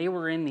 and they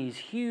were in these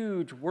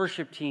huge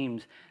worship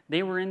teams.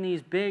 They were in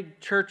these big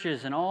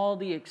churches and all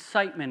the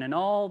excitement and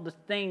all the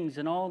things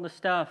and all the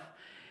stuff.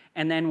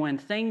 And then when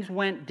things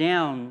went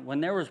down, when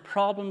there was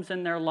problems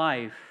in their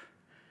life,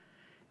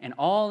 and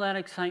all that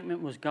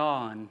excitement was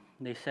gone,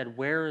 they said,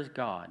 where is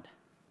God?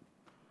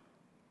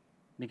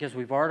 Because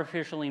we've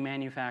artificially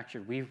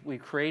manufactured. We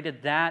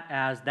created that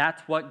as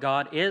that's what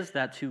God is,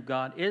 that's who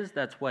God is,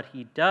 that's what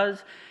he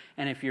does.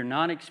 And if you're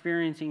not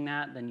experiencing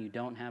that, then you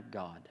don't have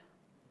God.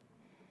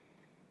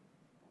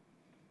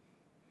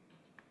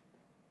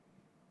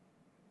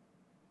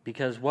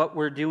 Because what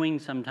we're doing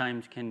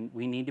sometimes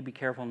we need to be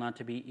careful not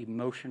to be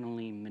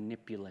emotionally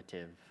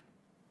manipulative.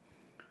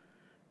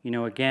 You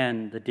know,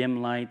 again, the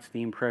dim lights,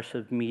 the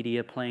impressive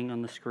media playing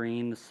on the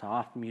screen, the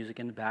soft music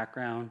in the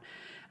background,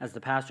 as the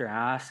pastor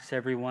asks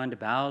everyone to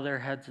bow their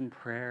heads in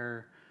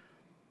prayer.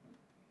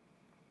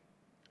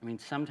 I mean,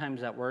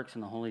 sometimes that works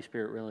and the Holy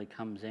Spirit really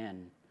comes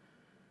in.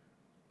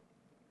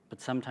 But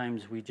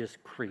sometimes we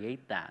just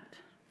create that.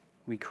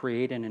 We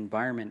create an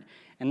environment.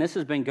 And this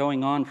has been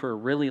going on for a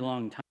really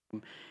long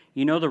time.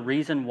 You know the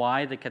reason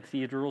why the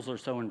cathedrals are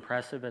so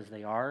impressive as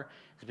they are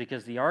is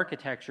because the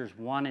architectures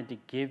wanted to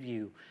give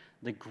you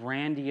the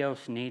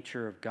grandiose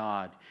nature of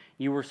God.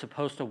 You were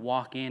supposed to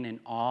walk in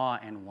awe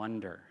and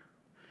wonder,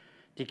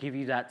 to give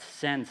you that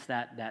sense,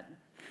 that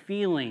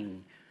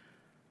feeling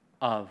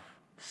of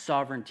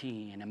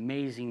sovereignty and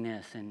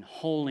amazingness and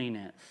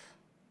holiness.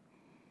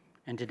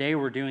 And today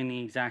we're doing the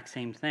exact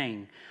same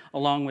thing,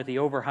 along with the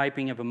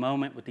overhyping of a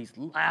moment with these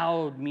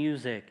loud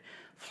music,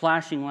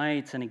 flashing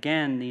lights, and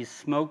again, these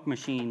smoke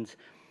machines,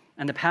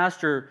 and the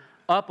pastor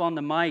up on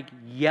the mic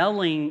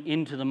yelling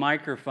into the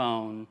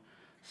microphone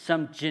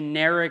some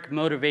generic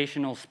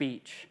motivational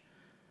speech,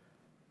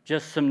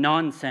 just some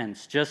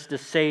nonsense, just to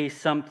say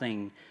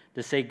something,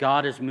 to say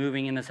God is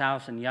moving in this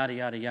house and yada,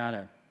 yada,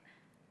 yada.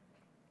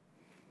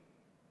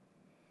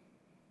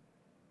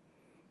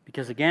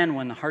 Because again,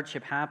 when the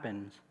hardship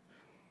happens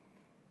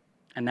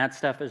and that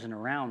stuff isn't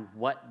around,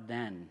 what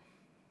then?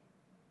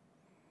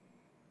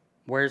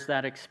 Where's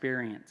that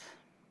experience?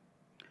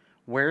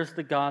 Where's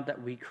the God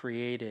that we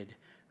created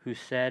who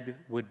said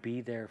would be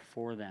there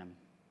for them?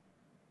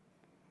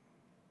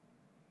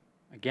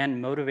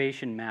 Again,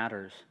 motivation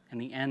matters,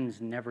 and the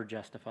ends never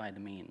justify the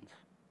means.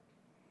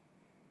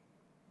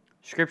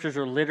 Scriptures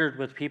are littered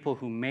with people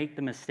who make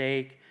the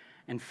mistake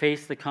and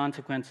face the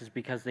consequences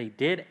because they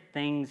did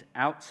things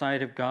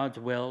outside of God's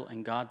will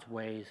and God's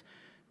ways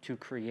to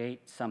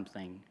create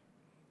something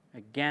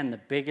Again, the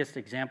biggest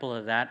example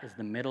of that is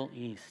the Middle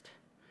East.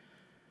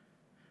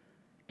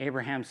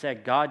 Abraham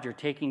said, God, you're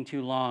taking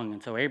too long.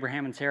 And so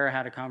Abraham and Sarah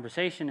had a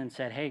conversation and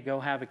said, hey, go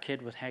have a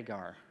kid with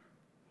Hagar.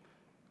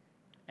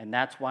 And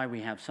that's why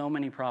we have so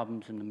many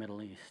problems in the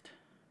Middle East.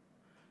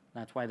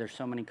 That's why there's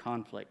so many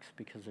conflicts,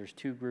 because there's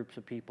two groups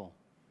of people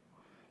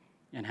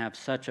and have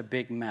such a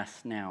big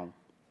mess now.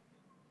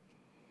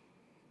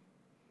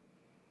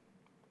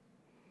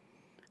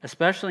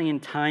 Especially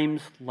in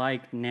times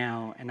like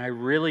now, and I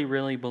really,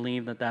 really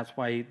believe that that's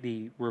why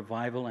the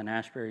revival in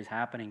Ashbury is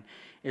happening,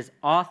 is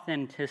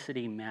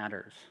authenticity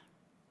matters.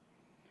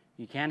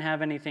 You can't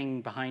have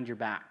anything behind your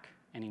back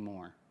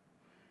anymore.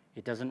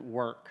 It doesn't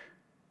work.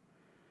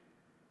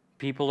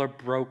 People are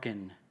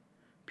broken.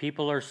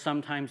 People are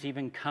sometimes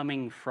even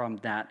coming from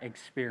that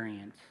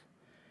experience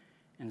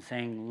and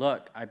saying,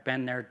 look, I've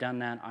been there, done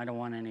that, I don't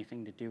want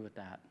anything to do with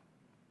that.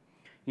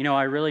 You know,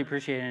 I really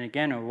appreciate it. And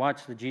again, I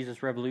watched the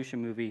Jesus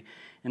Revolution movie,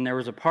 and there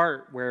was a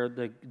part where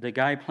the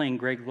guy playing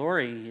Greg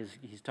Laurie,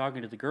 he's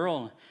talking to the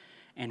girl,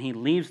 and he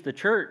leaves the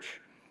church.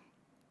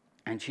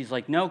 And she's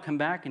like, no, come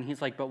back. And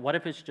he's like, but what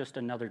if it's just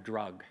another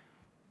drug?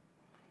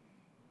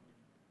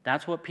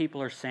 That's what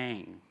people are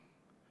saying.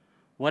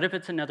 What if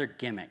it's another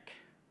gimmick?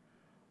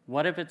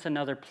 What if it's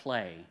another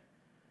play?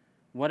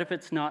 What if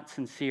it's not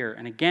sincere?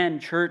 And again,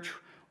 church,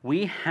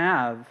 we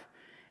have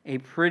a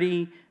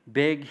pretty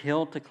big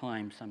hill to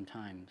climb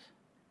sometimes,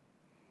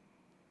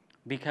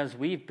 because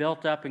we've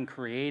built up and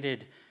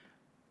created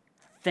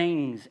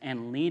things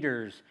and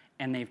leaders,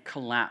 and they've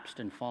collapsed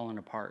and fallen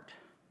apart.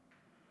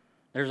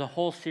 There's a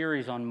whole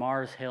series on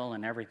Mars Hill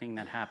and everything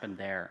that happened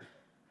there.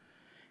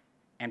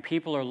 And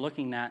people are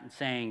looking at and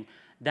saying,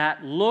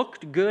 that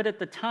looked good at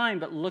the time,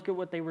 but look at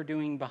what they were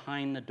doing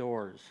behind the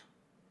doors.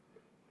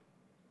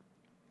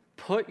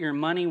 Put your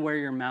money where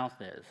your mouth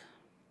is.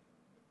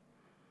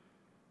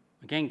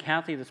 Again,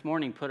 Kathy this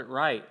morning put it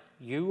right.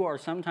 You are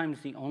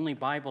sometimes the only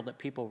Bible that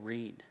people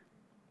read.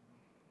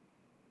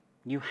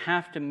 You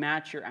have to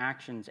match your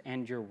actions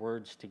and your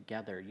words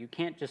together. You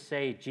can't just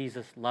say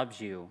Jesus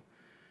loves you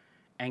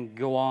and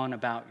go on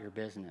about your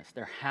business.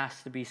 There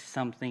has to be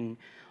something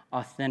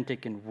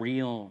authentic and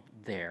real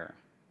there.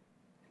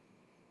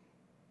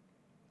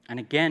 And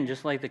again,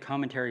 just like the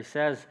commentary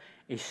says,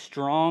 a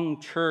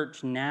strong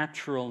church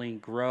naturally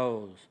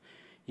grows.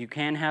 You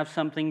can have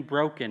something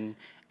broken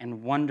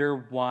and wonder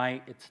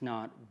why it's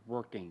not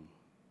working.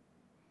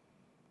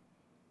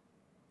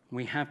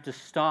 We have to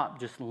stop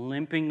just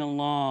limping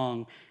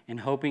along and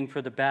hoping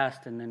for the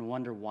best and then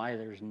wonder why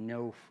there's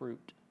no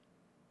fruit.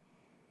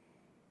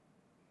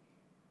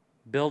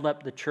 Build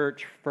up the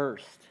church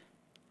first.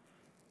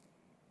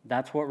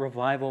 That's what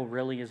revival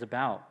really is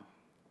about.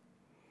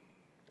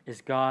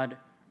 Is God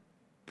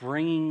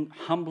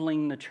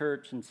humbling the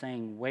church and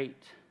saying,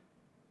 wait,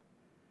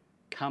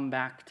 come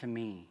back to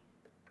me.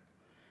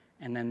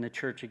 And then the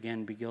church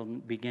again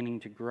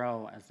beginning to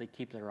grow as they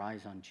keep their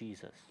eyes on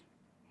Jesus.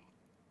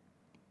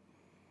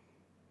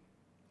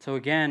 So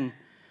again,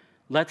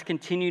 let's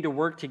continue to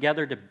work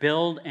together to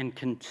build and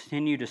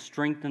continue to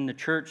strengthen the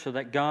church so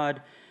that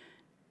God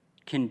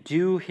can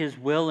do his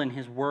will and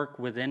his work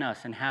within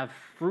us and have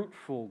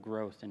fruitful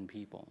growth in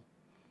people.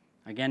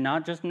 Again,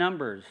 not just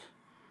numbers,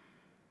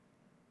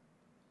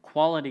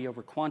 quality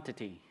over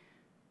quantity.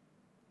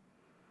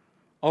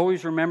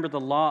 Always remember the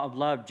law of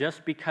love.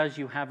 Just because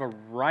you have a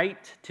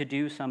right to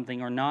do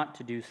something or not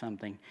to do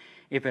something,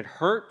 if it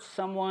hurts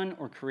someone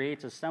or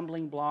creates a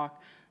stumbling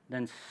block,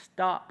 then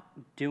stop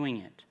doing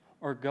it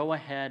or go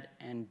ahead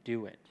and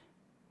do it.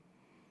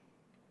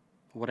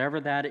 Whatever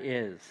that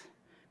is.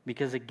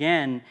 Because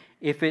again,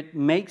 if it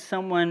makes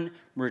someone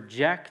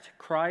reject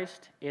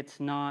Christ, it's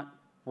not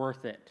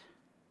worth it.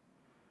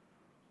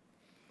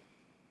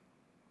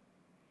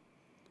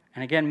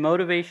 And again,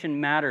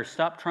 motivation matters.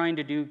 Stop trying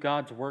to do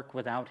God's work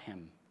without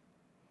him.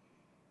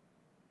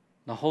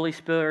 The Holy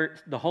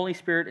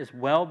Spirit is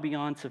well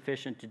beyond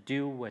sufficient to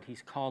do what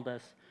he's called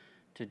us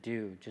to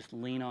do. Just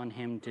lean on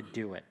him to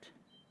do it.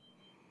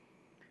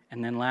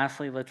 And then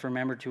lastly, let's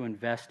remember to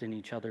invest in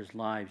each other's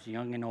lives,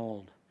 young and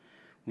old.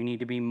 We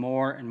need to be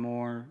more and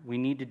more. We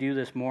need to do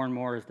this more and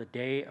more as the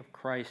day of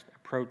Christ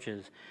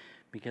approaches,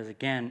 because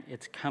again,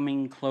 it's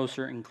coming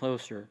closer and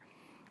closer.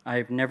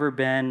 I've never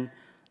been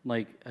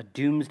like a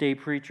doomsday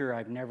preacher.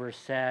 I've never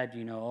said,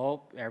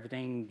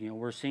 everything,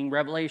 we're seeing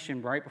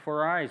Revelation right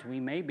before our eyes. We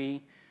may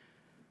be.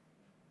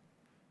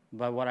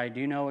 But what I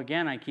do know,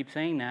 again, I keep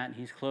saying that,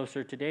 he's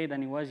closer today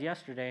than he was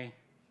yesterday.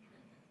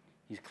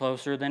 He's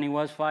closer than he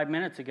was 5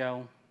 minutes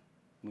ago.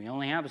 We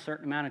only have a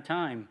certain amount of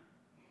time.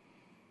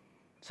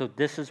 So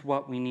this is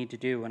what we need to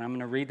do. And I'm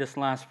going to read this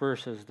last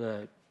verse as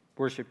the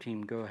worship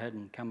team go ahead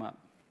and come up.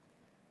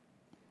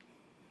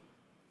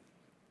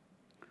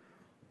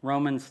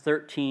 Romans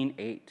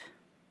 13:8.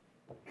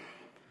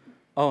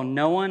 Owe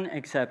no one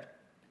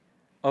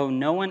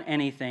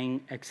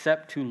anything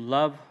except to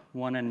love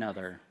one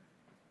another.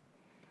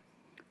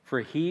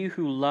 For he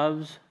who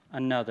loves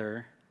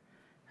another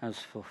has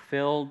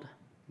fulfilled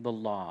the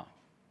law.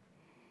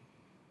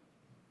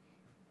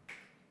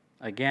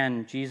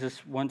 Again,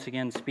 Jesus once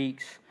again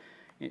speaks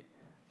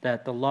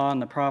that the law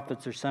and the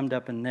prophets are summed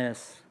up in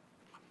this: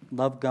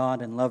 love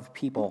God and love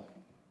people.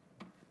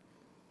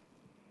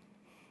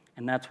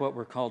 And that's what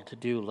we're called to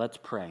do. Let's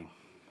pray.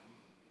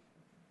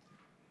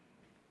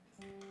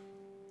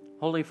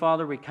 Holy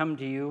Father, we come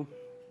to you.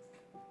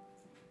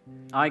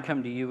 I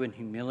come to you in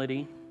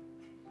humility,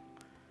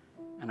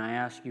 and I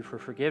ask you for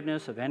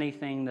forgiveness of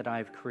anything that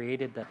I've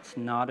created that's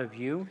not of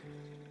you.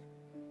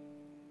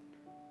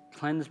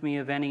 Cleanse me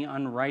of any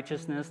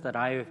unrighteousness that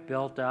I have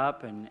built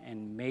up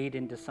and made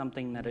into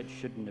something that it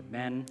shouldn't have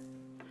been.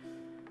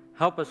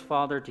 Help us,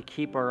 Father, to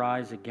keep our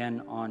eyes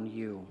again on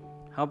you.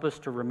 Help us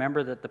to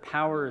remember that the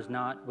power is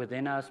not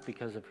within us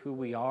because of who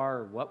we are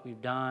or what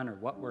we've done or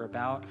what we're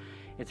about.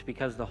 It's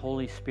because the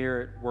Holy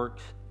Spirit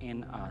works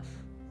in us.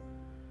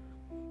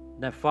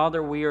 That,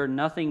 Father, we are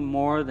nothing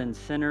more than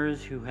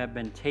sinners who have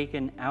been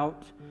taken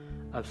out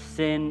of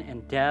sin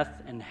and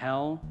death and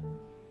hell,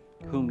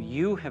 whom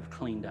you have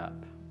cleaned up,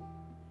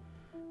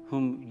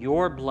 whom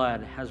your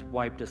blood has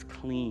wiped us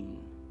clean.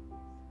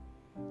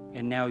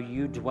 And now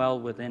you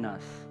dwell within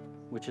us,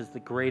 which is the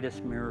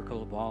greatest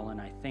miracle of all, and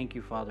I thank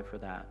you, Father, for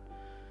that.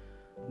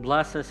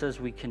 Bless us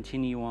as we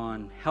continue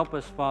on. Help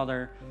us,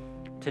 Father,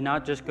 to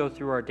not just go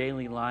through our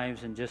daily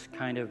lives and just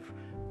kind of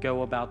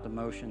go about the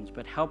motions,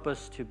 but help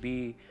us to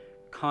be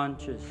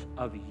conscious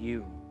of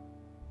you.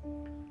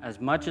 As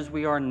much as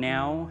we are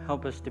now,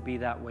 help us to be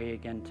that way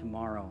again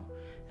tomorrow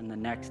and the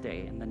next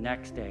day and the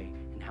next day,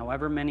 and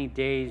however many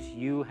days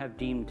you have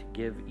deemed to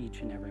give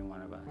each and every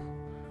one of us.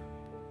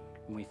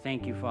 And we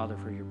thank you, Father,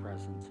 for your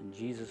presence. In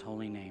Jesus'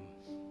 holy name,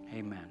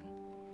 amen.